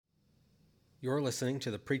You're listening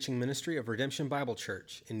to the preaching ministry of Redemption Bible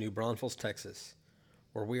Church in New Braunfels, Texas,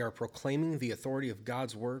 where we are proclaiming the authority of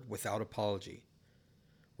God's Word without apology.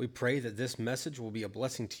 We pray that this message will be a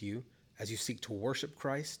blessing to you as you seek to worship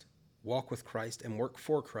Christ, walk with Christ, and work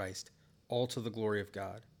for Christ, all to the glory of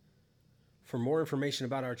God. For more information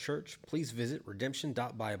about our church, please visit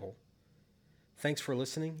redemption.bible. Thanks for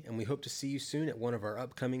listening, and we hope to see you soon at one of our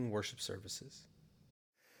upcoming worship services.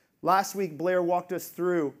 Last week, Blair walked us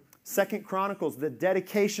through 2 Chronicles, the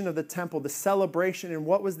dedication of the temple, the celebration, and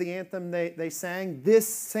what was the anthem they sang? This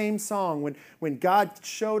same song, when God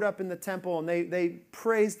showed up in the temple and they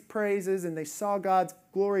praised praises and they saw God's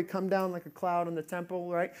glory come down like a cloud on the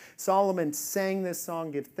temple, right? Solomon sang this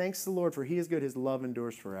song, "Give thanks to the Lord, for he is good, his love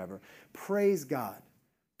endures forever." Praise God.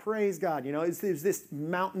 Praise God. You know, it was this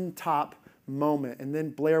mountaintop moment, and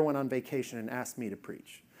then Blair went on vacation and asked me to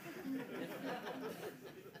preach.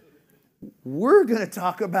 We're going to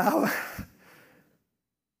talk about,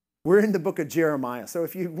 we're in the book of Jeremiah. So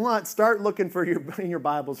if you want, start looking in your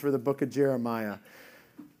Bibles for the book of Jeremiah.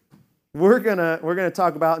 We're going to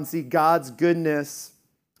talk about and see God's goodness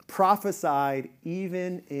prophesied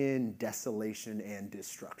even in desolation and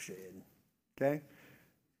destruction. Okay?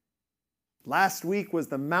 Last week was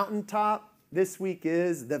the mountaintop. This week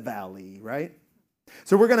is the valley, right?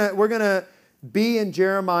 So we're going to be in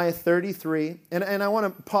Jeremiah 33, and I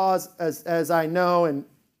want to pause as I know, and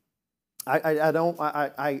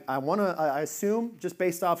I assume, just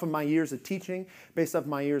based off of my years of teaching, based off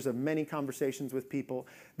my years of many conversations with people,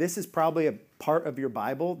 this is probably a part of your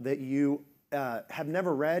Bible that you have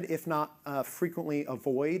never read, if not frequently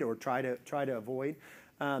avoid or try to avoid.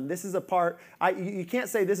 This is a part, you can't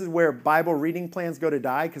say this is where Bible reading plans go to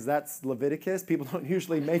die, because that's Leviticus. People don't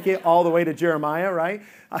usually make it all the way to Jeremiah, right?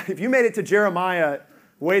 If you made it to Jeremiah,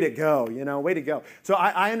 way to go, way to go. So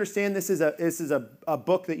I understand this is a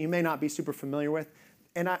book that you may not be super familiar with,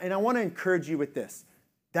 and I want to encourage you with this.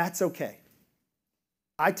 That's okay.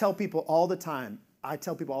 I tell people all the time, that's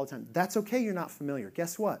okay you're not familiar.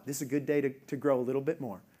 Guess what? This is a good day to grow a little bit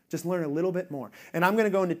more. Just learn a little bit more. And I'm going to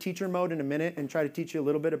go into teacher mode in a minute and try to teach you a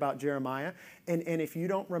little bit about Jeremiah. And if you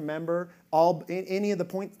don't remember any of the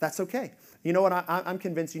points, that's okay. You know what? I'm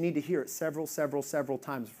convinced you need to hear it several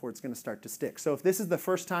times before it's going to start to stick. So if this is the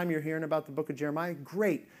first time you're hearing about the book of Jeremiah,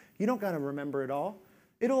 great. You don't got to remember it all.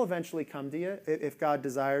 It'll eventually come to you if God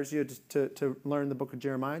desires you to learn the book of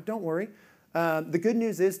Jeremiah. Don't worry. The good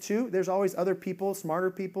news is, too, there's always other people,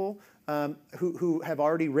 smarter people, who have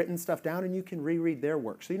already written stuff down, and you can reread their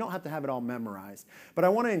work. So you don't have to have it all memorized. But I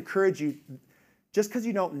want to encourage you, just because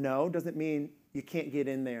you don't know doesn't mean you can't get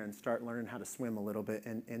in there and start learning how to swim a little bit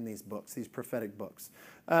in these books, these prophetic books.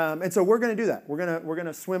 And so we're going to do that. We're going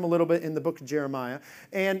to swim a little bit in the book of Jeremiah.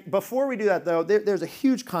 And before we do that, though, there's a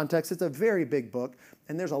huge context. It's a very big book,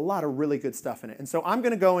 and there's a lot of really good stuff in it. And so I'm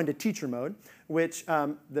going to go into teacher mode, which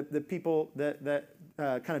the people that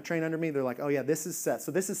kind of train under me, they're like, oh yeah, this is Seth.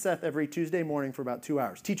 So this is Seth every Tuesday morning for about 2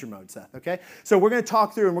 hours. Teacher mode, Seth, okay? So we're going to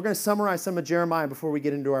talk through and we're going to summarize some of Jeremiah before we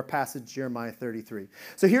get into our passage, Jeremiah 33.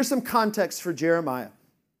 So here's some context for Jeremiah.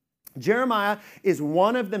 Jeremiah is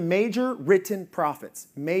one of the major written prophets.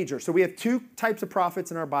 Major. So we have two types of prophets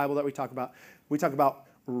in our Bible that we talk about. We talk about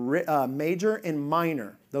major and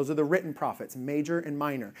minor. Those are the written prophets, major and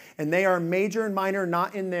minor. And they are major and minor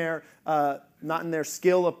not in their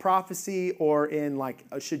skill of prophecy or in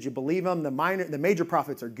should you believe them. The major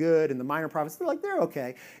prophets are good, and the minor prophets, they're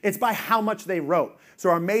okay. It's by how much they wrote. So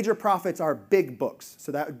our major prophets are big books.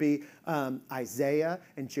 So that would be Isaiah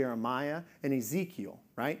and Jeremiah and Ezekiel,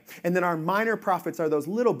 right? And then our minor prophets are those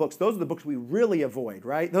little books. Those are the books we really avoid,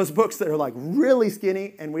 right? Those books that are really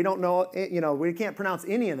skinny, and we don't know, we can't pronounce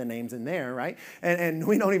any of the names in there, right? And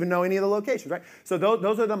we don't even know any of the locations, right? So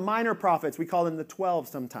those are the minor prophets. We call them the 12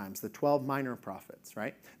 sometimes, the 12 minor prophets,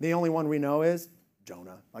 right? The only one we know is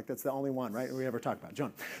Jonah. That's the only one, right? We ever talk about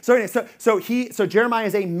Jonah. So anyway, so Jeremiah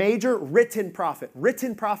is a major written prophet.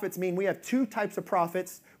 Written prophets mean we have two types of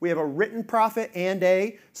prophets. We have a written prophet and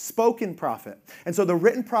a spoken prophet. And so the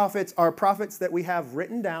written prophets are prophets that we have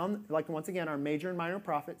written down, once again, our major and minor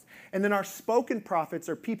prophets. And then our spoken prophets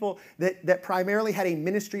are people that primarily had a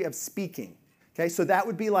ministry of speaking. Okay, so that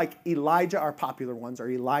would be like Elijah, our popular ones, are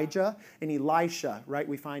Elijah and Elisha, right?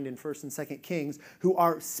 We find in 1st and 2nd Kings, who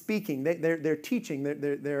are speaking. They're teaching.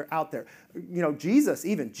 They're out there.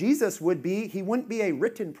 Jesus wouldn't be a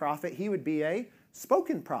written prophet. He would be a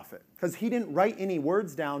spoken prophet, because he didn't write any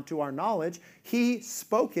words down to our knowledge. He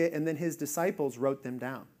spoke it, and then his disciples wrote them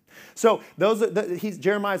down. So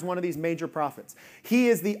Jeremiah is one of these major prophets. He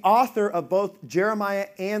is the author of both Jeremiah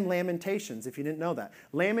and Lamentations, if you didn't know that.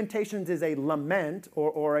 Lamentations is a lament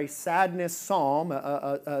or a sadness psalm,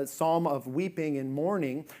 a psalm of weeping and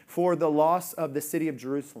mourning for the loss of the city of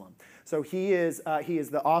Jerusalem. So he is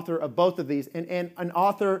the author of both of these. And an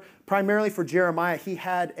author primarily for Jeremiah, he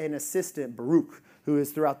had an assistant, Baruch, who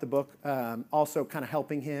is throughout the book, also kind of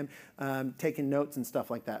helping him, taking notes and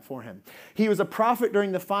stuff like that for him. He was a prophet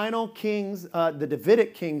during the final kings, the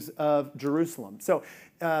Davidic kings of Jerusalem. So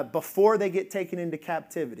before they get taken into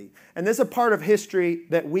captivity. And this is a part of history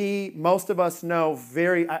that most of us know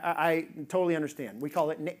I totally understand. We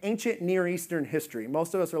call it ancient Near Eastern history.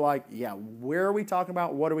 Most of us are like, yeah, where are we talking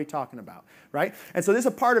about? What are we talking about? Right? And so this is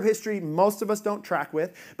a part of history most of us don't track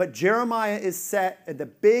with. But Jeremiah is set at the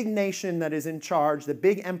big nation that is in charge, the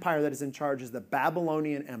big empire that is in charge is the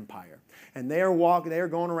Babylonian Empire. And they are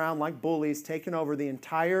going around like bullies, taking over the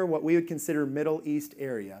entire, what we would consider Middle East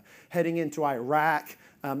area, heading into Iraq,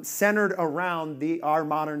 centered around our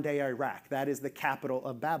modern day Iraq. That is the capital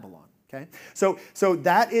of Babylon. Okay? So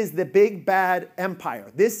that is the big bad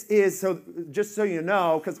empire. This is, so just so you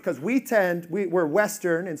know, because we're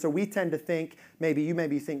Western, and so we tend to think, you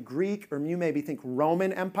maybe think Greek, or you maybe think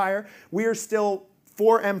Roman Empire. We are still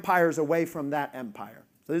 4 empires away from that empire.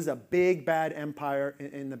 So this is a big bad empire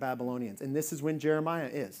in the Babylonians. And this is when Jeremiah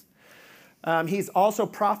is. He's also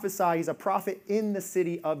prophesied, he's a prophet in the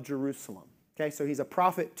city of Jerusalem. Okay, so he's a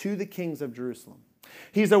prophet to the kings of Jerusalem.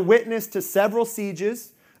 He's a witness to several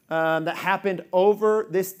sieges that happened over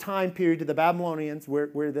this time period to the Babylonians,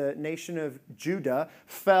 where the nation of Judah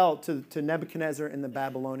fell to Nebuchadnezzar and the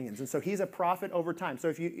Babylonians. And so he's a prophet over time. So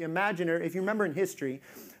if you imagine, or if you remember in history,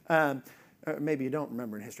 maybe you don't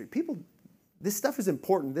remember in history, this stuff is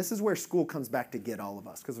important. This is where school comes back to get all of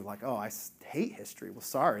us, because they're like, oh, I hate history. Well,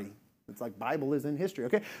 sorry. It's like Bible is in history,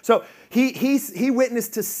 okay? So he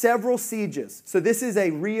witnessed to several sieges. So this is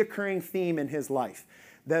a reoccurring theme in his life.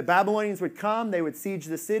 The Babylonians would come, they would siege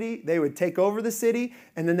the city, they would take over the city,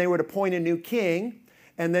 and then they would appoint a new king,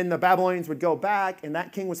 and then the Babylonians would go back, and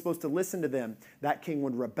that king was supposed to listen to them. That king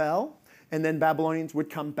would rebel, and then Babylonians would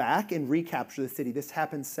come back and recapture the city. This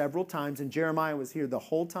happened several times, and Jeremiah was here the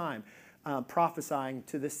whole time. Prophesying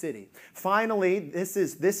to the city. Finally, this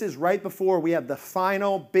is right before we have the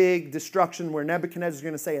final big destruction where Nebuchadnezzar is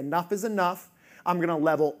going to say, enough is enough. I'm going to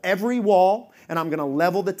level every wall, and I'm going to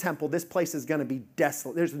level the temple. This place is going to be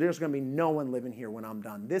desolate. There's going to be no one living here when I'm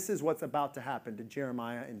done. This is what's about to happen to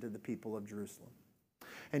Jeremiah and to the people of Jerusalem.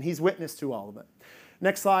 And he's witness to all of it.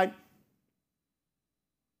 Next slide.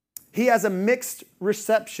 He has a mixed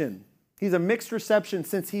reception. He's a mixed reception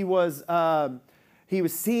since he was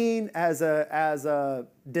seen as a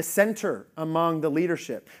dissenter among the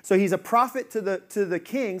leadership. So he's a prophet to the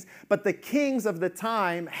kings, but the kings of the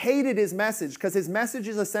time hated his message because his message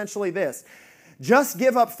is essentially this: just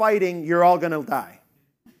give up fighting, you're all going to die.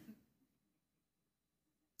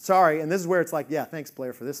 Sorry, and this is where it's like, yeah, thanks,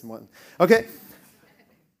 Blair, for this one. Okay.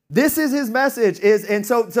 This is his message, and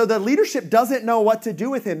so the leadership doesn't know what to do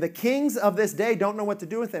with him. The kings of this day don't know what to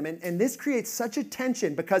do with him. And this creates such a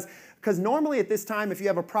tension because normally at this time, if you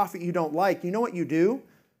have a prophet you don't like, you know what you do?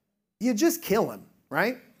 You just kill him,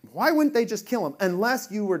 right? Why wouldn't they just kill him?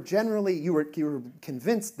 Unless you were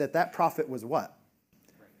convinced that prophet was what?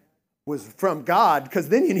 Was from God, because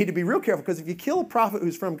then you need to be real careful, because if you kill a prophet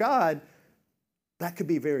who's from God, that could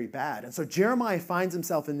be very bad. And so Jeremiah finds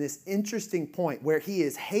himself in this interesting point where he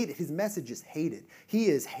is hated. His message is hated. He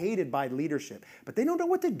is hated by leadership. But they don't know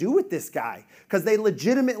what to do with this guy because they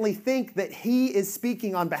legitimately think that he is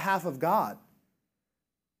speaking on behalf of God.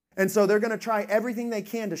 And so they're going to try everything they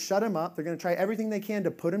can to shut him up. They're going to try everything they can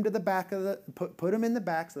to put him to the back put him in the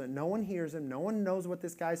back so that no one hears him. No one knows what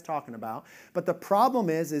this guy's talking about. But the problem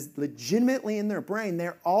is legitimately in their brain,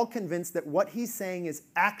 they're all convinced that what he's saying is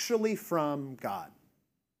actually from God.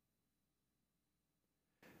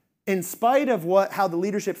 In spite of how the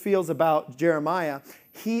leadership feels about Jeremiah,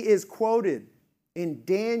 he is quoted in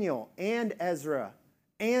Daniel and Ezra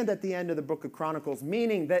and at the end of the book of Chronicles,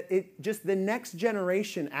 meaning that just the next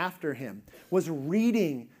generation after him was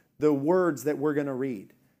reading the words that we're going to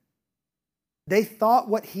read. They thought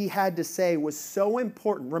what he had to say was so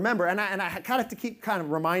important. Remember, and I kind of have to keep kind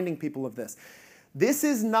of reminding people of this. This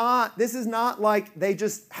is not like they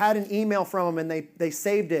just had an email from him and they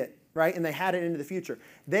saved it, right? And they had it into the future.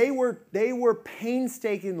 They were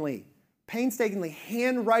painstakingly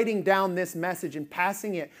handwriting down this message and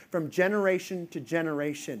passing it from generation to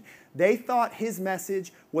generation. They thought his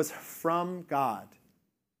message was from God,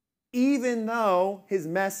 even though his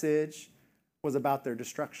message was about their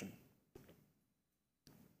destruction.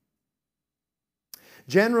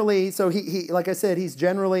 Generally, so he like I said, he's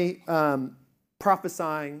generally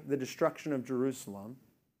prophesying the destruction of Jerusalem.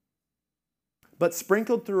 But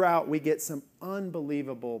sprinkled throughout, we get some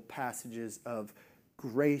unbelievable passages of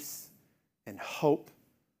grace and hope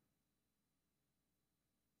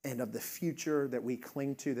and of the future that we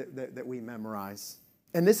cling to, that we memorize.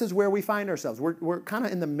 And this is where we find ourselves. We're kind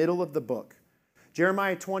of in the middle of the book.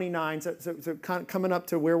 Jeremiah 29, so kind of coming up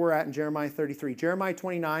to where we're at in Jeremiah 33. Jeremiah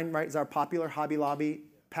 29, right, is our popular Hobby Lobby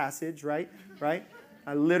passage, right?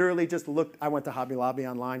 I literally just looked, I went to Hobby Lobby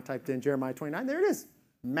online, typed in Jeremiah 29. There it is.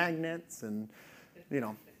 Magnets and,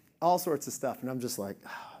 all sorts of stuff. And I'm just like,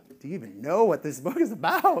 do you even know what this book is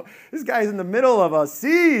about? This guy's in the middle of a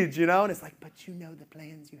siege, And it's like, but you know the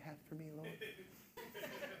plans you have for me, Lord.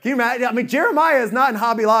 Can you imagine? I mean, Jeremiah is not in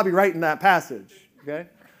Hobby Lobby writing that passage, okay?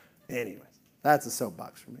 Anyways, that's a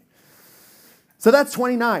soapbox for me. So that's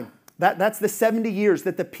 29. That's the 70 years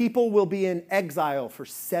that the people will be in exile for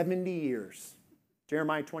 70 years.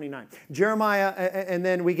 Jeremiah 29. Jeremiah, and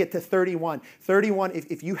then we get to 31. 31,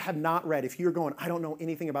 if you have not read, if you're going, I don't know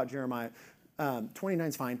anything about Jeremiah, 29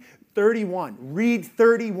 is fine. 31, read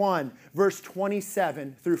 31, verse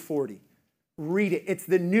 27 through 40. Read it. It's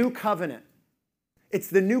the new covenant. It's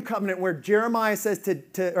the new covenant where Jeremiah says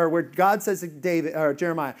or where God says to David, or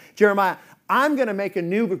Jeremiah, I'm going to make a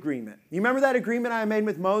new agreement. You remember that agreement I made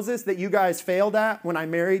with Moses that you guys failed at when I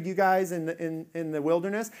married you guys in the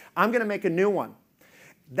wilderness? I'm going to make a new one.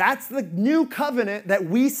 That's the new covenant that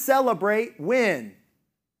we celebrate when?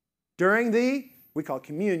 During we call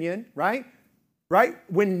communion, right? Right?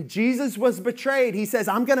 When Jesus was betrayed, he says,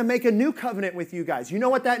 I'm going to make a new covenant with you guys. You know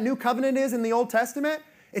what that new covenant is in the Old Testament?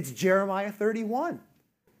 It's Jeremiah 31.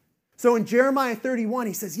 So in Jeremiah 31,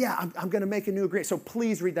 he says, I'm going to make a new agreement. So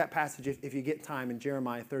please read that passage if you get time in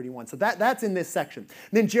Jeremiah 31. So that's in this section.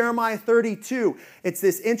 Then Jeremiah 32, it's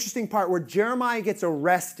this interesting part where Jeremiah gets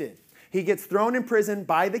arrested. He gets thrown in prison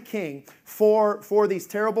by the king for these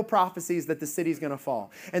terrible prophecies that the city's going to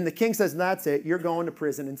fall. And the king says, that's it, you're going to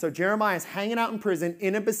prison. And so Jeremiah is hanging out in prison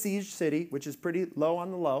in a besieged city, which is pretty low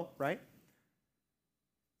on the low, right?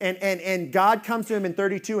 And God comes to him in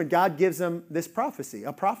 32, and God gives him this prophecy,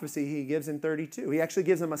 a prophecy he gives in 32. He actually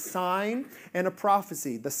gives him a sign and a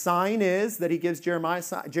prophecy. The sign is that he gives Jeremiah,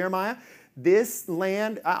 this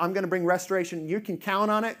land, I'm going to bring restoration. You can count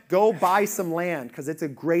on it. Go buy some land because it's a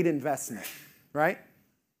great investment, right?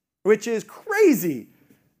 Which is crazy.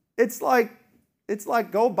 It's like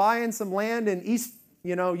go buying some land in East,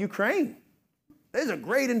 Ukraine. This is a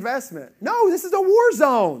great investment. No, this is a war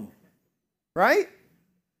zone, right?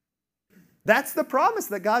 That's the promise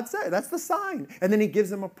that God said. That's the sign. And then he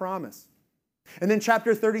gives him a promise. And then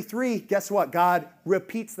chapter 33, guess what? God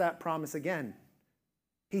repeats that promise again.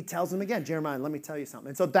 He tells him again, Jeremiah, let me tell you something.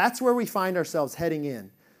 And so that's where we find ourselves heading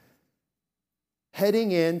in.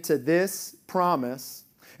 Heading into this promise.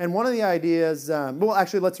 And one of the ideas,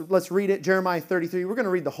 let's read it, Jeremiah 33. We're going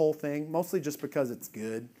to read the whole thing, mostly just because it's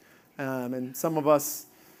good. And some of us,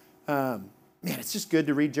 it's just good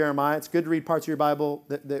to read Jeremiah. It's good to read parts of your Bible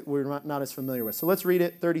that we're not as familiar with. So let's read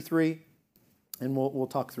it, 33, and we'll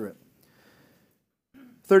talk through it.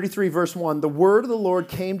 33 verse 1, the word of the Lord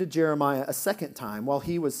came to Jeremiah a second time while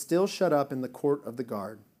he was still shut up in the court of the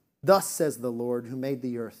guard. Thus says the Lord who made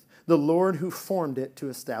the earth, the Lord who formed it to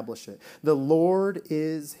establish it. The Lord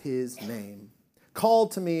is his name. Call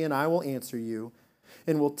to me and I will answer you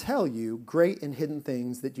and will tell you great and hidden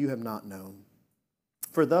things that you have not known.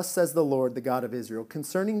 For thus says the Lord, the God of Israel,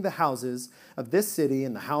 concerning the houses of this city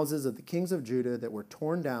and the houses of the kings of Judah that were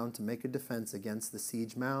torn down to make a defense against the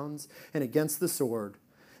siege mounds and against the sword,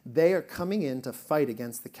 they are coming in to fight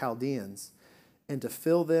against the Chaldeans and to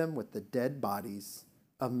fill them with the dead bodies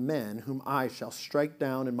of men whom I shall strike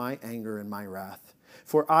down in my anger and my wrath.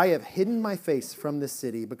 For I have hidden my face from this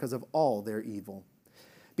city because of all their evil.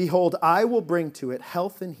 Behold, I will bring to it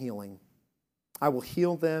health and healing. I will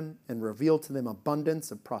heal them and reveal to them abundance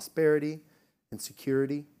of prosperity and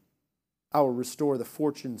security. I will restore the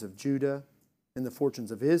fortunes of Judah and the fortunes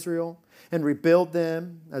of Israel and rebuild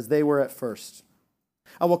them as they were at first.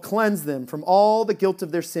 I will cleanse them from all the guilt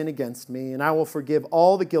of their sin against me, and I will forgive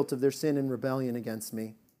all the guilt of their sin and rebellion against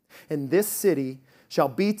me. And this city shall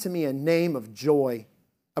be to me a name of joy,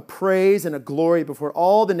 a praise and a glory before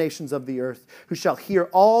all the nations of the earth, who shall hear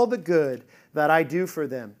all the good that I do for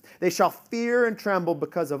them. They shall fear and tremble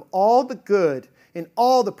because of all the good and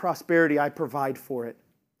all the prosperity I provide for it.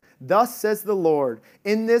 Thus says the Lord,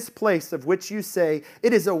 in this place of which you say,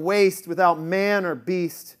 it is a waste without man or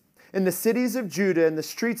beast, in the cities of Judah and the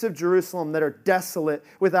streets of Jerusalem that are desolate,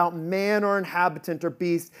 without man or inhabitant or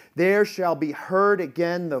beast, there shall be heard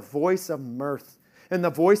again the voice of mirth and the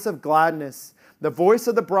voice of gladness. the voice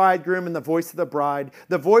of the bridegroom and the voice of the bride,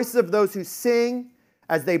 the voices of those who sing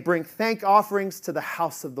as they bring thank offerings to the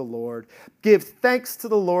house of the Lord. Give thanks to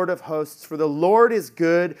the Lord of hosts, for the Lord is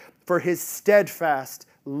good, for his steadfast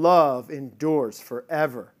love endures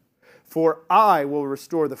forever. For I will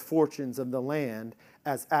restore the fortunes of the land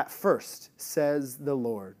as at first, says the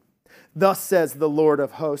Lord. Thus says the Lord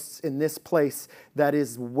of hosts, in this place that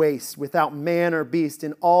is waste, without man or beast,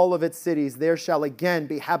 in all of its cities, there shall again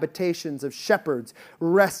be habitations of shepherds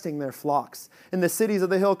resting their flocks. In the cities of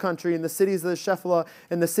the hill country, in the cities of the Shephelah,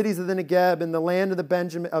 in the cities of the Negeb, in the land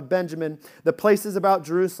of Benjamin, the places about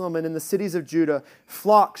Jerusalem, and in the cities of Judah,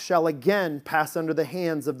 flocks shall again pass under the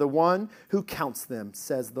hands of the one who counts them,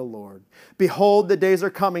 says the Lord. Behold, the days are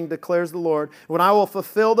coming, declares the Lord, when I will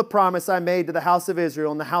fulfill the promise I made to the house of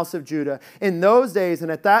Israel and the house of Judah. In those days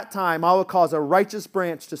and at that time, I will cause a righteous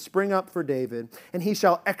branch to spring up for David, and he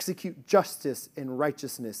shall execute justice and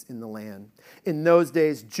righteousness in the land. In those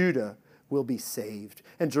days, Judah will be saved,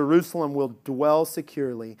 and Jerusalem will dwell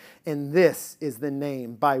securely. And this is the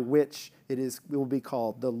name by which it will be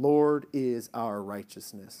called: the Lord is our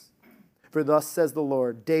righteousness. For thus says the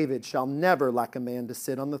Lord, David shall never lack a man to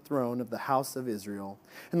sit on the throne of the house of Israel,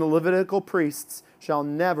 and the Levitical priests shall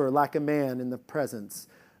never lack a man in the presence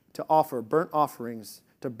to offer burnt offerings,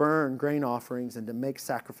 to burn grain offerings, and to make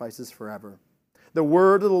sacrifices forever. The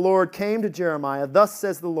word of the Lord came to Jeremiah. Thus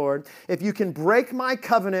says the Lord, if you can break my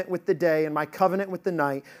covenant with the day and my covenant with the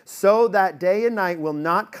night, so that day and night will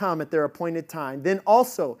not come at their appointed time, then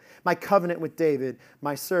also my covenant with David,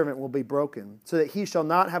 my servant, will be broken, so that he shall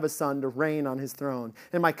not have a son to reign on his throne.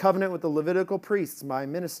 And my covenant with the Levitical priests, my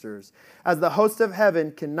ministers. As the host of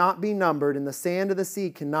heaven cannot be numbered, and the sand of the sea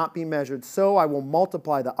cannot be measured, so I will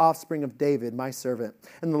multiply the offspring of David, my servant,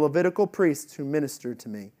 and the Levitical priests who minister to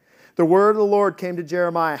me. The word of the Lord came to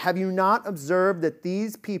Jeremiah. Have you not observed that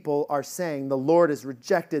these people are saying, the Lord has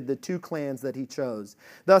rejected the two clans that he chose?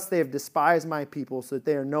 Thus they have despised my people, so that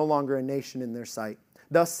they are no longer a nation in their sight.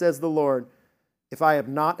 Thus says the Lord, if I have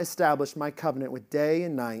not established my covenant with day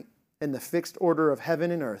and night, in the fixed order of heaven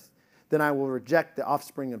and earth, then I will reject the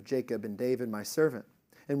offspring of Jacob and David my servant,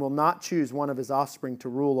 and will not choose one of his offspring to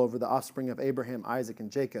rule over the offspring of Abraham, Isaac, and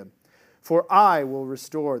Jacob. For I will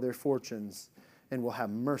restore their fortunes and will have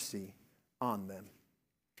mercy on them.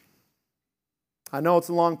 I know it's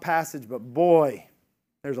a long passage, but boy,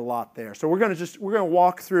 there's a lot there. So we're going to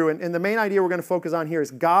walk through, and the main idea we're going to focus on here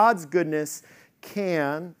is God's goodness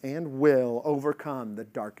can and will overcome the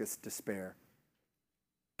darkest despair.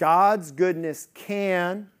 God's goodness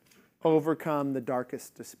can overcome the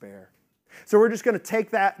darkest despair. So we're just going to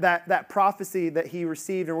take that prophecy that he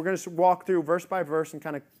received, and we're going to walk through verse by verse and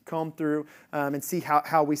kind of comb through and see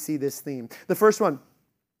how we see this theme. The first one,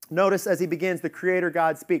 notice as he begins, the Creator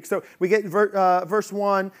God speaks. So we get verse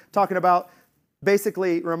 1 talking about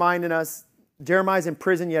basically reminding us Jeremiah's in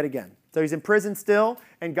prison yet again. So he's in prison still,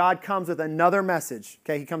 and God comes with another message.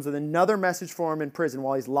 Okay, he comes with another message for him in prison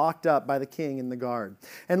while he's locked up by the king and the guard.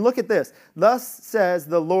 And look at this. Thus says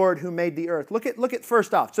the Lord who made the earth. Look at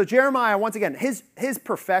first off. So Jeremiah, once again, his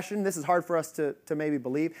profession, this is hard for us to maybe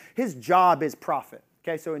believe, his job is prophet.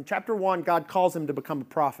 Okay, so in chapter 1, God calls him to become a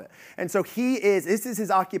prophet. And so this is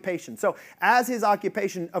his occupation. So as his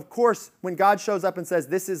occupation, of course, when God shows up and says,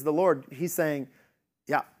 this is the Lord, he's saying,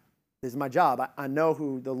 yeah, this is my job. I know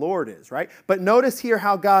who the Lord is, right? But notice here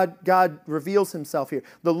how God reveals himself here.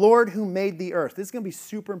 The Lord who made the earth. This is going to be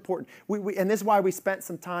super important. And this is why we spent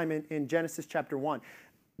some time in Genesis chapter 1.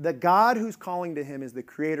 The God who's calling to him is the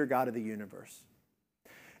creator God of the universe.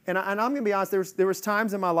 And I'm going to be honest, there was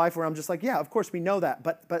times in my life where I'm just like, yeah, of course we know that.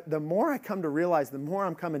 But the more I come to realize, the more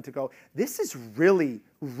I'm coming to go, this is really,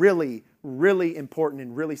 really, really important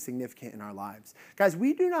and really significant in our lives. Guys,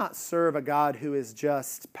 we do not serve a God who is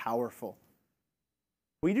just powerful.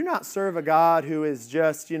 We do not serve a God who is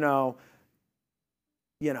just, he's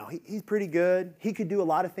pretty good. He could do a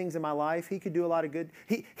lot of things in my life. He could do a lot of good.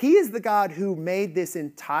 He is the God who made this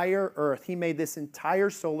entire earth. He made this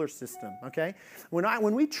entire solar system, okay? When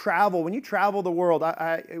you travel the world,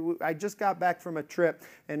 I just got back from a trip,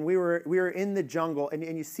 and we were in the jungle, and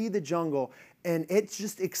you see the jungle, and it's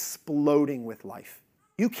just exploding with life.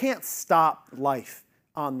 You can't stop life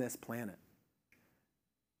on this planet.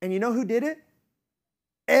 And you know who did it?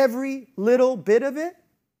 Every little bit of it.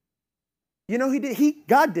 You know who did?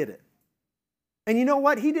 God did it. And you know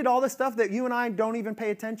what? He did all the stuff that you and I don't even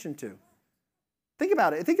pay attention to. Think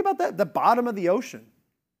about it. Think about that, the bottom of the ocean.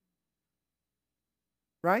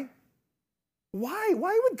 Right? Why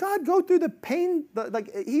would God go through the pain?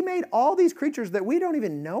 He made all these creatures that we don't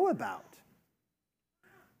even know about.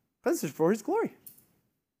 This is for his glory.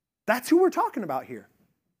 That's who we're talking about here.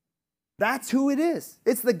 That's who it is.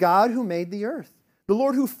 It's the God who made the earth. The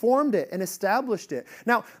Lord who formed it and established it.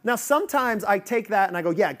 Now sometimes I take that and I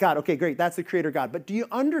go, yeah, God, okay, great, that's the Creator God. But do you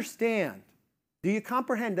understand, do you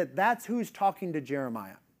comprehend that that's who's talking to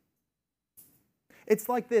Jeremiah? It's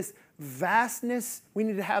like this vastness, we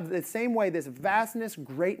need to have the same way, this vastness,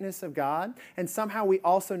 greatness of God, and somehow we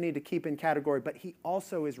also need to keep in category, but He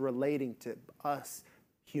also is relating to us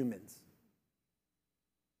humans.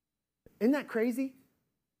 Isn't that crazy?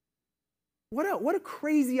 What a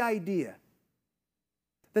crazy idea.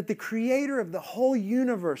 That the Creator of the whole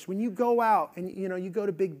universe, when you go out and you go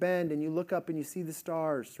to Big Bend and you look up and you see the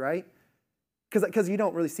stars, right? Because you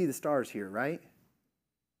don't really see the stars here, right?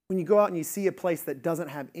 When you go out and you see a place that doesn't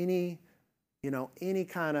have any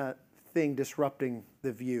kind of thing disrupting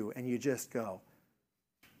the view, and you just go,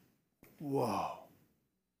 whoa.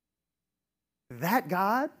 That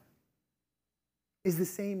God is the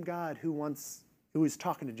same God who was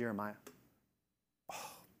talking to Jeremiah.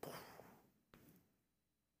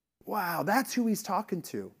 Wow, that's who He's talking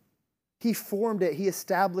to. He formed it, He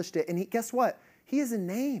established it, and guess what? He has a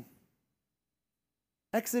name.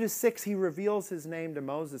 Exodus 6, He reveals His name to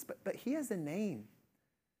Moses, but He has a name.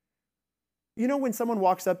 You know when someone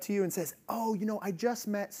walks up to you and says, oh, I just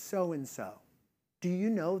met so-and-so. Do you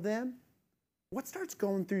know them? What starts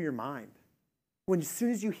going through your mind as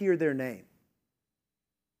soon as you hear their name?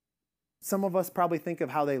 Some of us probably think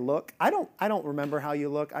of how they look. I don't remember how you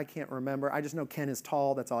look. I can't remember. I just know Ken is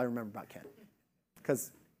tall. That's all I remember about Ken.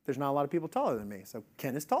 Because there's not a lot of people taller than me. So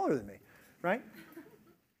Ken is taller than me, right?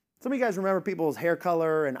 Some of you guys remember people's hair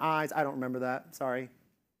color and eyes. I don't remember that. Sorry.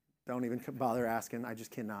 Don't even bother asking. I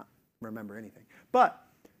just cannot remember anything. But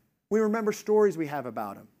we remember stories we have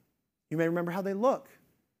about them. You may remember how they look.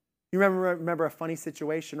 You remember a funny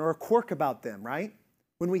situation or a quirk about them, right?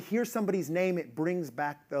 When we hear somebody's name, it brings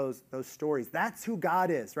back those stories. That's who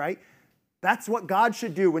God is, right? That's what God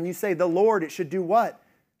should do. When you say the Lord, it should do what?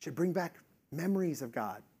 It should bring back memories of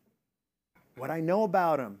God. What I know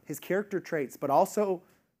about Him, His character traits, but also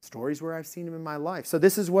stories where I've seen Him in my life. So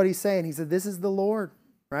this is what He's saying. He said, this is the Lord,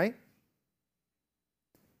 right?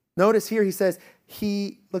 Notice here He says,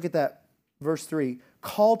 look at that, verse 3,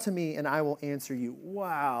 call to me and I will answer you.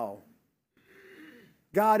 Wow.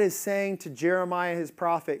 God is saying to Jeremiah, His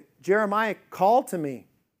prophet, Jeremiah, call to me.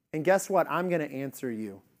 And guess what? I'm going to answer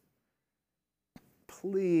you.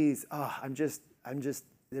 Please,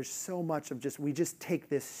 there's so much of we just take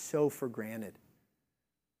this so for granted.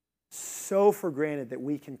 So for granted that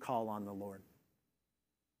we can call on the Lord.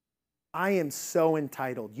 I am so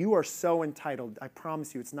entitled. You are so entitled. I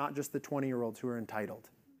promise you, it's not just the 20-year-olds who are entitled.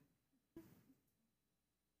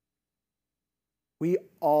 We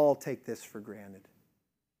all take this for granted.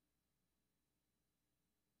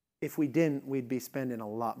 If we didn't, we'd be spending a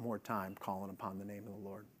lot more time calling upon the name of the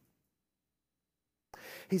Lord.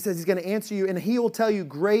 He says He's going to answer you, and He will tell you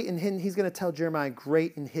great and hidden. He's going to tell Jeremiah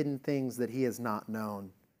great and hidden things that he has not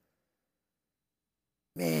known.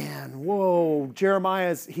 Man, whoa,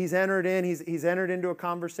 he's entered into a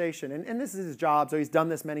conversation. And this is his job, so he's done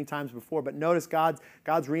this many times before. But notice God's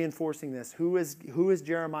reinforcing this. Who is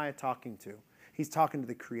Jeremiah talking to? He's talking to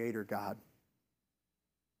the Creator God.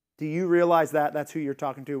 Do you realize that that's who you're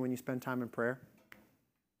talking to when you spend time in prayer?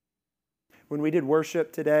 When we did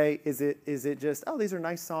worship today, is it just, oh, these are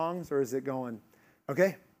nice songs? Or is it going,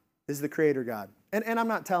 okay, this is the Creator God. And I'm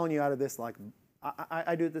not telling you out of this like,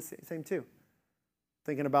 I do the same too.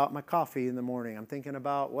 Thinking about my coffee in the morning. I'm thinking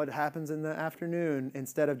about what happens in the afternoon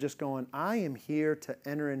instead of just going, I am here to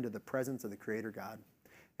enter into the presence of the Creator God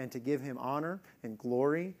and to give Him honor and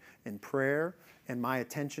glory and prayer and my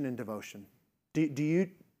attention and devotion. Do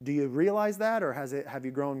you realize that, or have you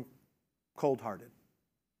grown cold-hearted?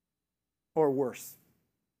 Or worse,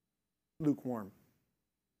 lukewarm?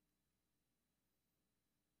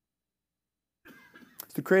 So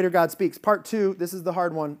the Creator God speaks. Part 2, this is the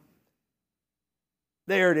hard one.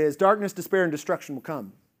 There it is. Darkness, despair, and destruction will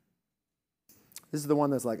come. This is the one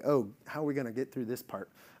that's like, oh, how are we going to get through this part?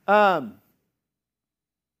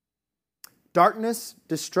 Darkness,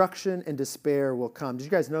 destruction, and despair will come. Did you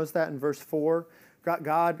guys notice that in verse 4?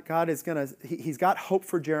 God is going to, He's got hope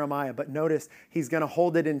for Jeremiah, but notice He's going to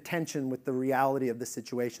hold it in tension with the reality of the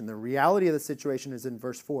situation. The reality of the situation is in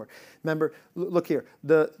verse 4. Remember, look here.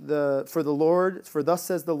 For thus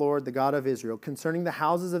says the Lord, the God of Israel, concerning the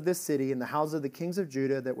houses of this city and the houses of the kings of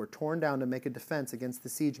Judah that were torn down to make a defense against the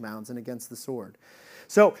siege mounds and against the sword.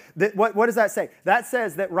 So what does that say? That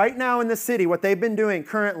says that right now in the city, what they've been doing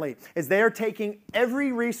currently is they are taking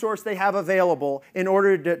every resource they have available in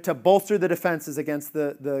order to bolster the defenses against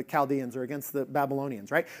the Chaldeans or against the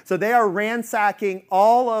Babylonians, right? So they are ransacking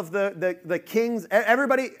all of the kings,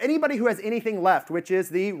 anybody who has anything left, which is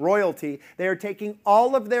the royalty. They are taking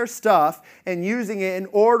all of their stuff and using it in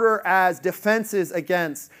order as defenses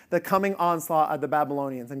against the coming onslaught of the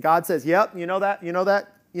Babylonians. And God says, yep, you know that.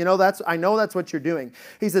 I know that's what you're doing.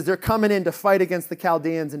 He says they're coming in to fight against the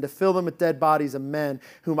Chaldeans and to fill them with dead bodies of men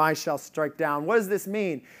whom I shall strike down. What does this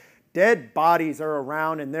mean? Dead bodies are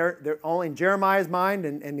around, and they're only in Jeremiah's mind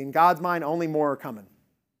and in God's mind, only more are coming.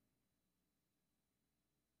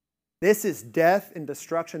 This is death and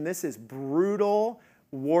destruction. This is brutal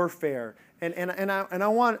warfare. And I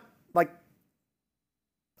want,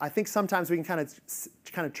 I think sometimes we can kind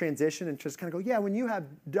of transition and just kind of go, yeah, when you have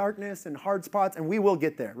darkness and hard spots, and we will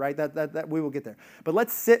get there, right? That we will get there. But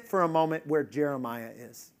let's sit for a moment where Jeremiah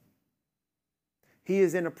is. He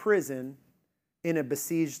is in a prison in a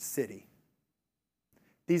besieged city.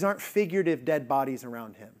 These aren't figurative dead bodies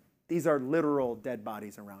around him. These are literal dead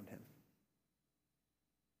bodies around him.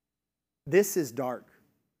 This is dark.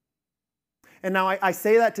 And now I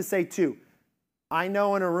say that to say, too, I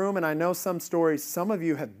know in a room, and I know some stories, some of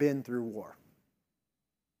you have been through war.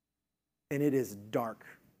 And it is dark.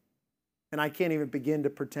 And I can't even begin to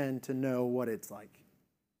pretend to know what it's like.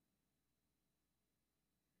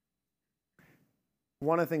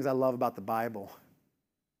 One of the things I love about the Bible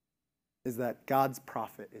is that God's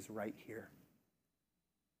prophet is right here.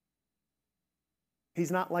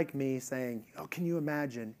 He's not like me saying, oh, can you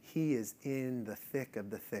imagine? He is in the thick of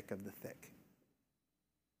the thick of the thick.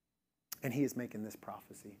 And he is making this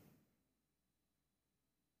prophecy.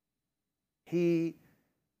 He,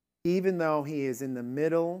 even though he is in the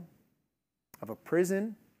middle of a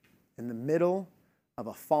prison, in the middle of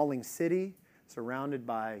a falling city, surrounded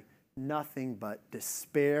by nothing but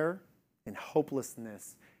despair and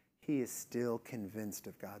hopelessness, he is still convinced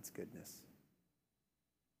of God's goodness.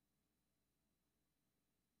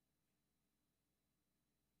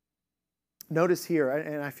 Notice here,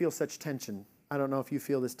 and I feel such tension. I don't know if you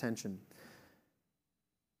feel this tension.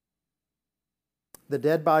 The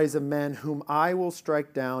dead bodies of men whom I will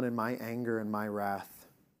strike down in my anger and my wrath.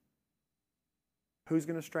 Who's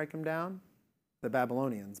going to strike them down? The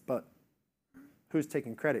Babylonians. But who's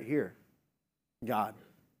taking credit here? God.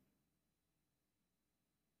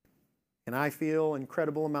 And I feel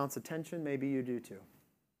incredible amounts of tension. Maybe you do too.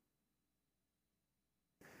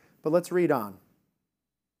 But let's read on.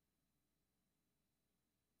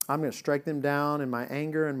 I'm going to strike them down in my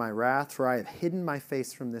anger and my wrath, for I have hidden my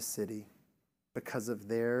face from this city because of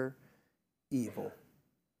their evil.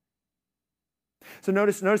 So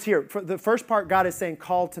notice here, for the first part, God is saying,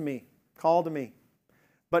 call to me. Call to me.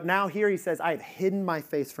 But now here he says, I have hidden my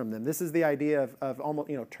face from them. This is the idea of almost,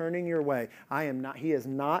 turning your way.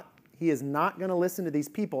 He is not going to listen to these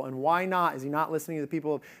people. And why not? Is he not listening to the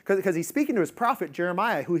people? Because he's speaking to his prophet,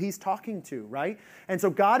 Jeremiah, who he's talking to, right? And so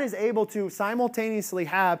God is able to simultaneously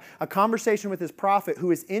have a conversation with his prophet who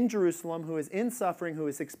is in Jerusalem, who is in suffering, who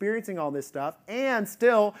is experiencing all this stuff, and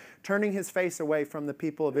still turning his face away from the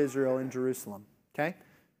people of Israel in Jerusalem, okay?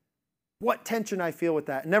 What tension I feel with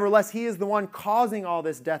that. Nevertheless, he is the one causing all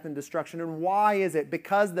this death and destruction. And why is it?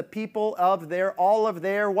 Because the people of all of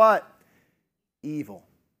their what? Evil.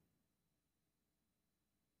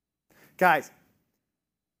 Guys,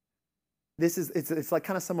 it's like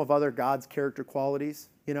kind of some of other God's character qualities,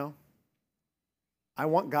 I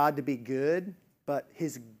want God to be good, but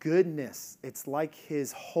his goodness, it's like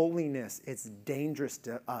his holiness, it's dangerous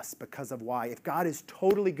to us because of why. If God is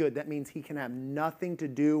totally good, that means he can have nothing to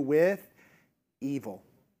do with evil.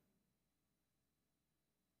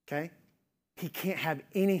 Okay? He can't have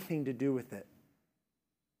anything to do with it.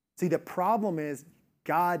 See, the problem is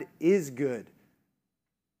God is good.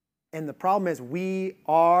 And the problem is we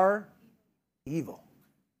are evil.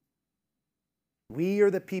 We are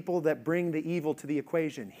the people that bring the evil to the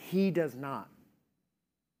equation. He does not.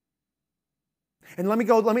 And let me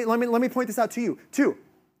point this out to you too.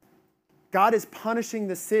 God is punishing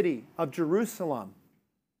the city of Jerusalem,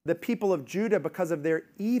 the people of Judah, because of their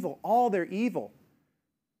evil, all their evil.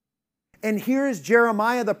 And here is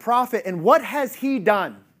Jeremiah the prophet, and what has he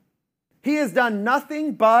done? He has done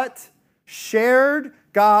nothing but shared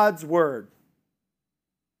God's word.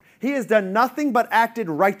 He has done nothing but acted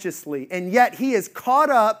righteously, and yet he is caught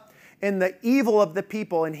up in the evil of the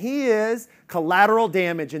people, and he is collateral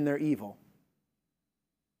damage in their evil.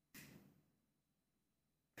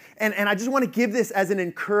 And I just want to give this as an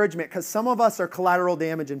encouragement, because some of us are collateral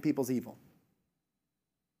damage in people's evil.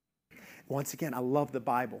 Once again, I love the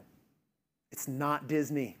Bible. It's not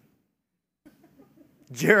Disney.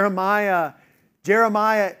 Jeremiah,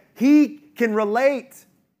 he can relate.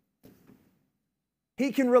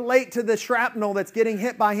 He can relate to the shrapnel that's getting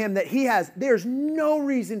hit by him that he has. There's no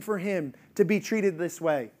reason for him to be treated this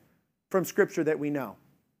way from Scripture that we know.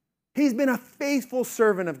 He's been a faithful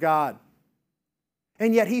servant of God.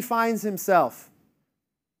 And yet he finds himself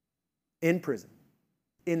in prison,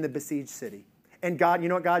 in the besieged city. And God, you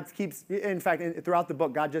know what God keeps, in fact, throughout the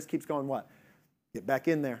book, God just keeps going, what? Get back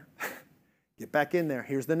in there. Get back in there.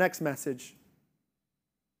 Here's the next message.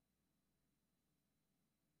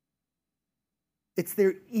 It's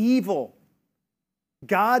their evil.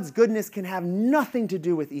 God's goodness can have nothing to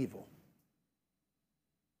do with evil.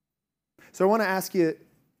 So I want to ask you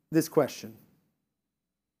this question.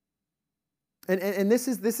 And this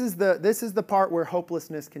is the part where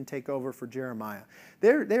hopelessness can take over for Jeremiah.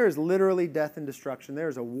 There is literally death and destruction. There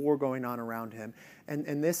is a war going on around him.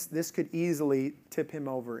 And this could easily tip him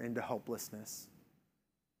over into hopelessness.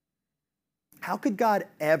 How could God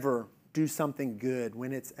ever do something good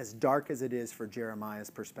when it's as dark as it is for Jeremiah's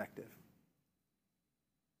perspective?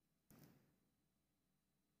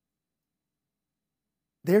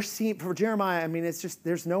 For Jeremiah, I mean, it's just,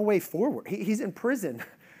 there's no way forward. He's in prison.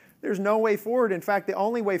 There's no way forward. In fact, the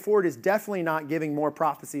only way forward is definitely not giving more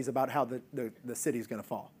prophecies about how the city's going to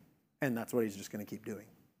fall. And that's what he's just going to keep doing.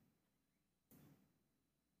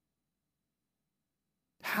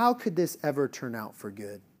 How could this ever turn out for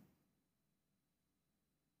good?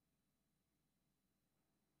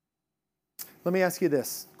 Let me ask you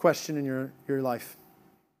this question in your life.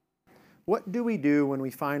 What do we do when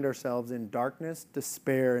we find ourselves in darkness,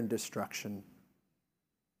 despair, and destruction?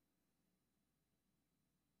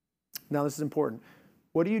 Now, this is important.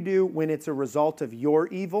 What do you do when it's a result of your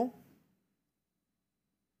evil?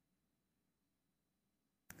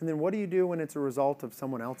 And then what do you do when it's a result of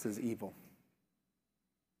someone else's evil?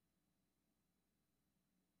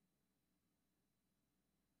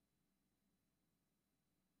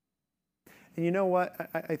 And you know what?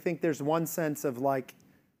 I think there's one sense of like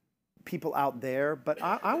people out there, but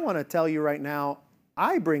I want to tell you right now,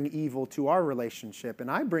 I bring evil to our relationship, and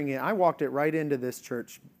I walked it right into this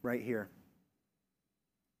church right here.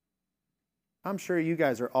 I'm sure you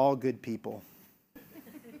guys are all good people.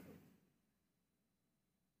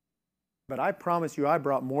 But I promise you, I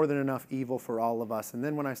brought more than enough evil for all of us. And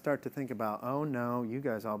then when I start to think about, oh no, you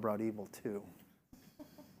guys all brought evil too.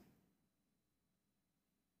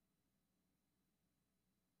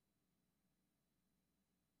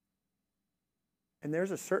 And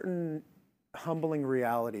there's a certain humbling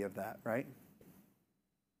reality of that, right?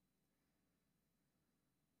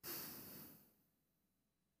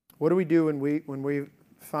 What do we do when we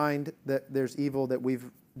find that there's evil that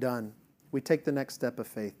we've done? We take the next step of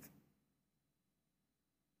faith.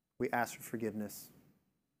 We ask for forgiveness.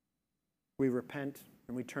 We repent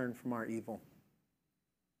and we turn from our evil.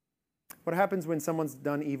 What happens when someone's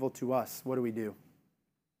done evil to us? What do?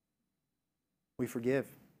 We forgive.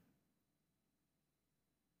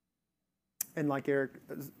 And like Eric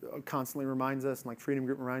constantly reminds us, and like Freedom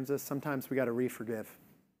Group reminds us, sometimes we got to re-forgive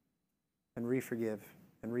and re-forgive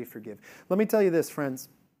and re-forgive. Let me tell you this, friends.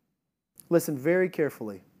 Listen very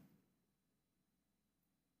carefully.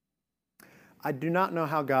 I do not know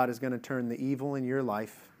how God is going to turn the evil in your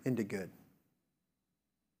life into good.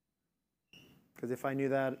 Because if I knew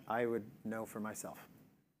that, I would know for myself.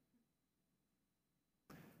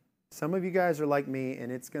 Some of you guys are like me, and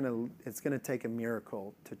it's going to take a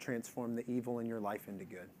miracle to transform the evil in your life into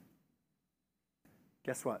good.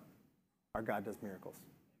 Guess what? Our God does miracles.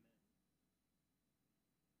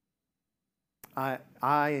 I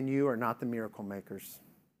and you are not the miracle makers.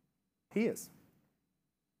 He is.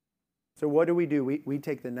 So what do? We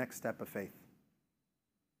take the next step of faith.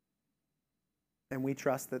 And we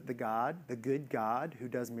trust that the good God who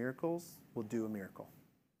does miracles, will do a miracle.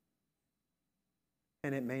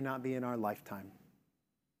 And it may not be in our lifetime.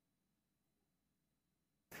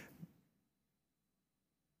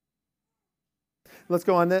 Let's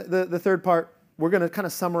go on. The third part, we're going to kind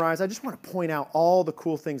of summarize. I just want to point out all the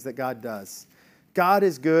cool things that God does. God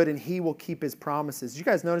is good and He will keep His promises. Did you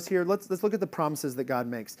guys notice here? Let's look at the promises that God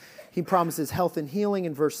makes. He promises health and healing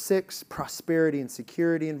in verse 6, prosperity and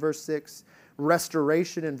security in verse 6,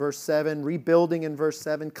 restoration in verse 7, rebuilding in verse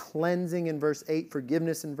 7, cleansing in verse 8,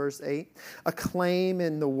 forgiveness in verse 8, acclaim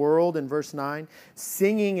in the world in verse 9,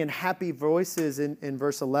 singing in happy voices in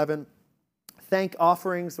verse 11, thank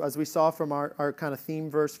offerings, as we saw from our kind of theme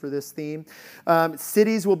verse for this theme.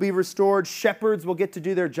 Cities will be restored. Shepherds will get to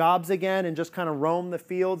do their jobs again and just kind of roam the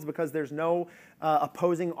fields because there's no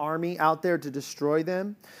opposing army out there to destroy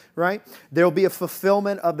them, right? There will be a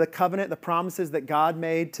fulfillment of the covenant, the promises that God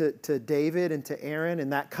made to David and to Aaron,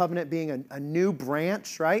 and that covenant being a new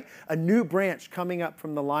branch, right? A new branch coming up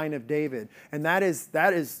from the line of David. And that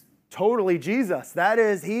is totally Jesus.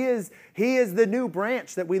 He is the new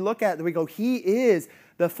branch that we look at, that we go, He is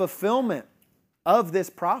the fulfillment of this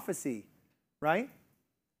prophecy, right?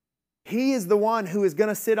 He is the one who is going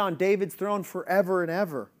to sit on David's throne forever and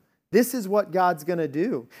ever. This is what God's going to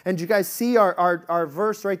do. And you guys see our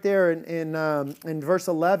verse right there in verse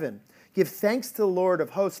 11. Give thanks to the Lord of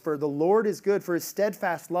hosts, for the Lord is good, for His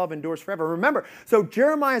steadfast love endures forever. Remember, so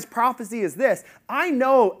Jeremiah's prophecy is this. I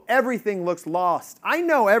know everything looks lost. I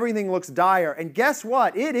know everything looks dire. And guess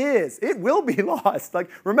what? It is. It will be lost. Like,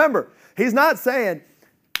 remember, he's not saying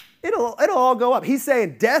it'll all go up. He's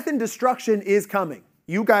saying death and destruction is coming.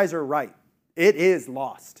 You guys are right. It is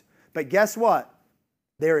lost. But guess what?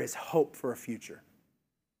 There is hope for a future.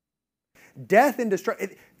 Death and destruction.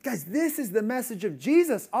 Guys, this is the message of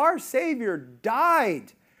Jesus. Our Savior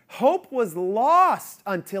died. Hope was lost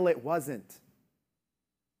until it wasn't.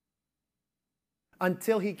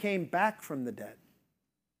 Until He came back from the dead.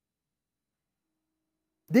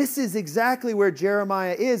 This is exactly where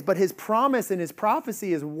Jeremiah is, but his promise and his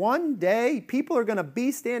prophecy is one day people are going to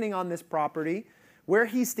be standing on this property where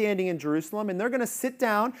he's standing in Jerusalem, and they're going to sit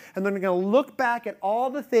down and they're going to look back at all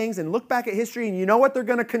the things and look back at history, and you know what they're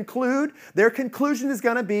going to conclude? Their conclusion is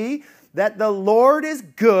going to be that the Lord is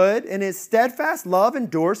good and His steadfast love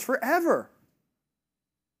endures forever.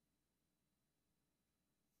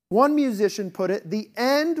 One musician put it, the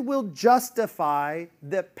end will justify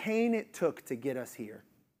the pain it took to get us here.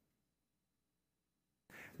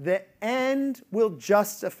 The end will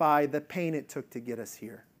justify the pain it took to get us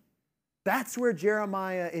here. That's where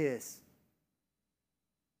Jeremiah is.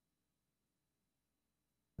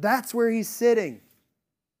 That's where he's sitting.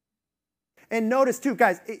 And notice too,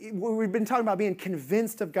 guys, we've been talking about being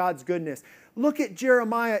convinced of God's goodness. Look at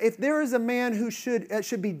Jeremiah. If there is a man who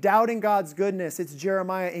should be doubting God's goodness, it's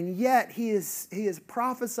Jeremiah. And yet he is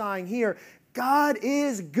prophesying here, God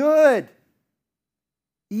is good.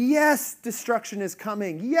 Yes, destruction is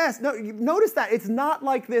coming. Yes, no, notice that. It's not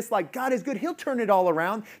like this, like God is good, He'll turn it all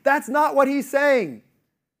around. That's not what he's saying,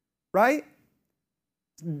 right?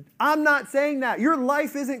 I'm not saying that. Your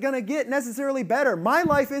life isn't going to get necessarily better. My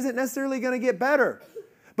life isn't necessarily going to get better.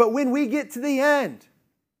 But when we get to the end,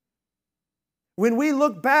 when we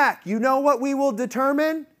look back, you know what we will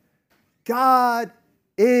determine? God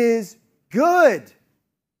is good.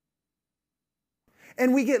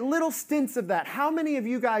 And we get little stints of that. How many of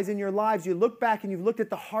you guys in your lives, you look back and you've looked at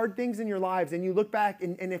the hard things in your lives, and you look back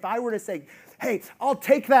and if I were to say, hey, I'll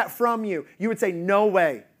take that from you, you would say, no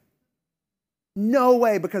way. No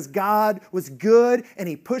way, because God was good and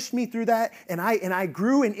He pushed me through that, and I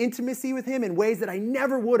grew in intimacy with Him in ways that I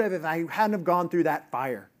never would have if I hadn't have gone through that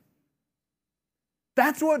fire.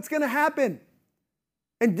 That's what's going to happen.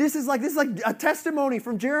 And this is like a testimony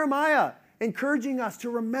from Jeremiah, encouraging us to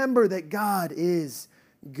remember that God is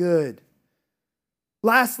good.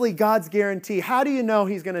 Lastly, God's guarantee. How do you know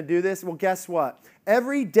He's going to do this? Well, guess what?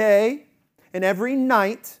 Every day and every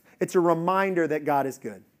night, it's a reminder that God is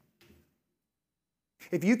good.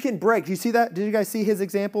 If you can break, do you see that? Did you guys see his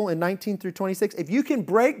example in 19 through 26? If you can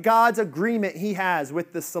break God's agreement He has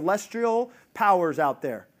with the celestial powers out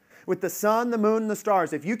there, with the sun, the moon, and the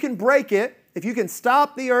stars, if you can break it, if you can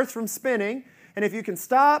stop the earth from spinning, and if you can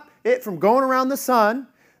stop it from going around the sun,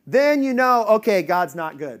 then you know, okay, God's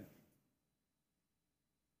not good.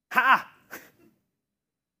 Ha!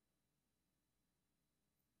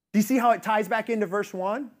 Do you see how it ties back into verse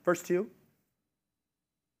 1, verse 2?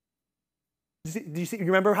 Do you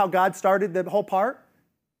remember how God started the whole part?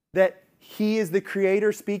 That He is the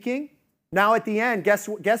Creator speaking? Now at the end, guess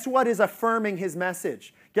what is affirming His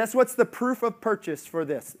message? Guess what's the proof of purchase for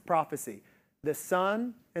this prophecy? The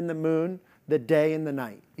sun and the moon, the day and the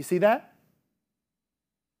night. You see that?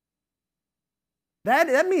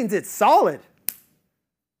 That means it's solid.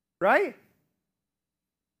 Right?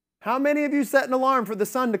 How many of you set an alarm for the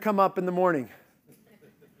sun to come up in the morning?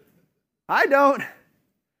 I don't.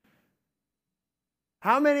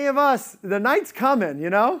 How many of us, the night's coming, you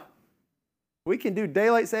know? We can do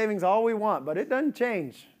daylight savings all we want, but it doesn't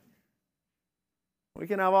change. We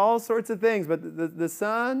can have all sorts of things, but the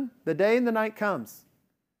sun, the day and the night comes,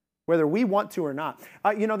 whether we want to or not.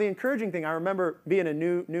 You know, the encouraging thing, I remember being a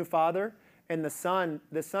new father, and the sun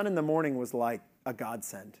in the morning was like a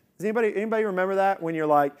godsend. Does anybody remember that? When you're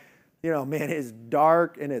like, Man, it's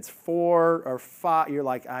dark and it's 4 or 5. You're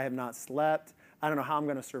like, I have not slept. I don't know how I'm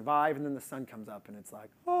going to survive. And then the sun comes up and it's like,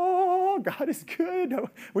 oh, God is good.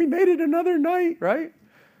 We made it another night, right?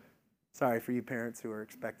 Sorry for you parents who are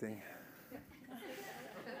expecting.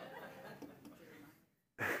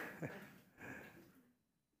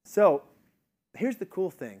 So here's the cool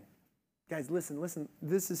thing. Guys, listen.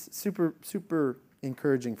 This is super, super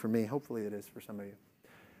encouraging for me. Hopefully it is for some of you.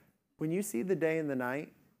 When you see the day and the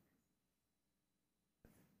night,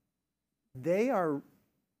 they're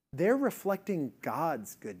reflecting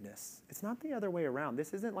God's goodness. It's not the other way around.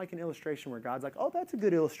 This isn't like an illustration where God's like, oh, that's a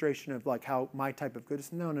good illustration of like how my type of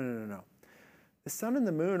goodness. No. The sun and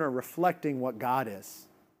the moon are reflecting what God is.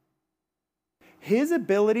 His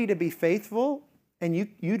ability to be faithful and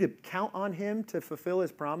you to count on Him to fulfill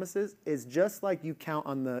His promises is just like you count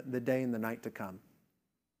on the day and the night to come.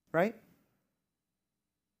 Right?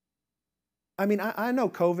 I mean, I know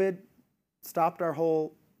COVID stopped our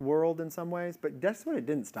whole world in some ways, but guess what? It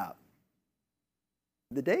didn't stop.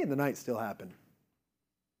 The day and the night still happened.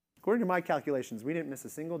 According to my calculations, we didn't miss a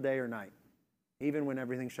single day or night, even when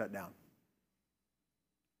everything shut down.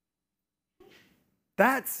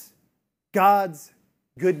 That's God's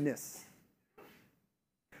goodness.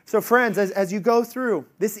 So friends, as you go through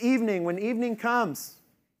this evening, when evening comes,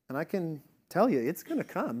 and I can tell you it's going to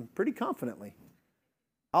come pretty confidently.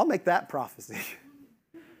 I'll make that prophecy.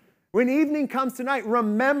 When evening comes tonight,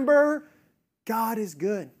 remember God is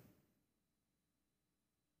good.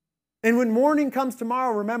 And when morning comes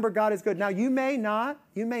tomorrow, remember God is good. Now you may not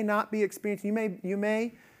be experiencing, you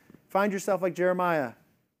may find yourself like Jeremiah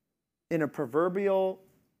in a proverbial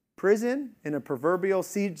prison, in a proverbial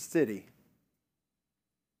siege city.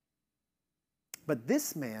 But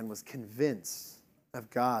this man was convinced of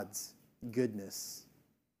God's goodness.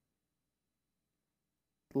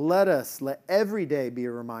 Let every day be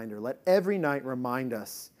a reminder. Let every night remind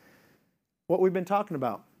us what we've been talking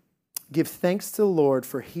about. Give thanks to the Lord,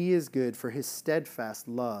 for He is good, for His steadfast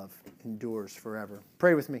love endures forever.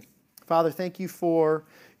 Pray with me. Father, thank you for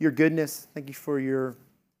your goodness. Thank you for your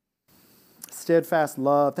steadfast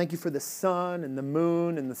love. Thank you for the sun and the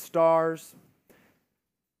moon and the stars.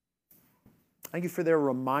 Thank you for their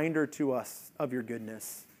reminder to us of your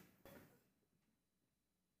goodness.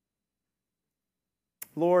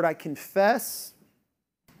 Lord, I confess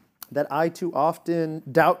that I too often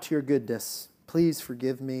doubt your goodness. Please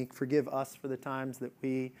forgive me. Forgive us for the times that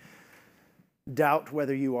we doubt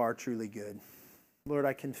whether you are truly good. Lord,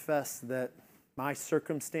 I confess that my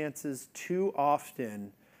circumstances too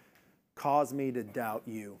often cause me to doubt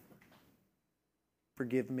you.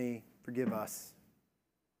 Forgive me. Forgive us.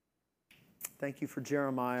 Thank you for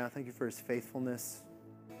Jeremiah. Thank you for his faithfulness.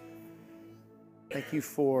 Thank you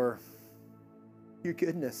for your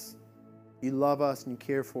goodness. You love us and you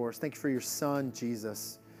care for us. Thank you for your Son,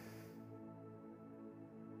 Jesus.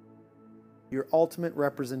 Your ultimate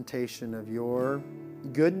representation of your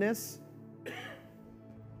goodness.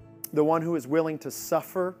 The one who is willing to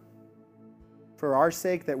suffer for our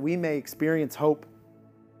sake that we may experience hope.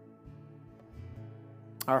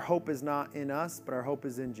 Our hope is not in us, but our hope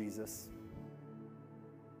is in Jesus.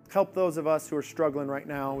 Help those of us who are struggling right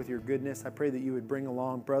now with your goodness. I pray that you would bring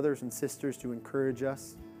along brothers and sisters to encourage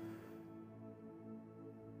us.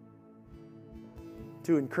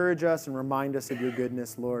 To encourage us and remind us of your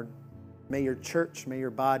goodness, Lord. May your church, may your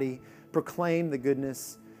body proclaim the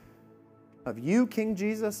goodness of you, King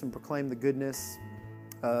Jesus, and proclaim the goodness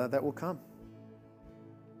that will come.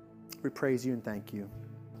 We praise you and thank you.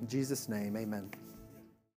 In Jesus' name, amen.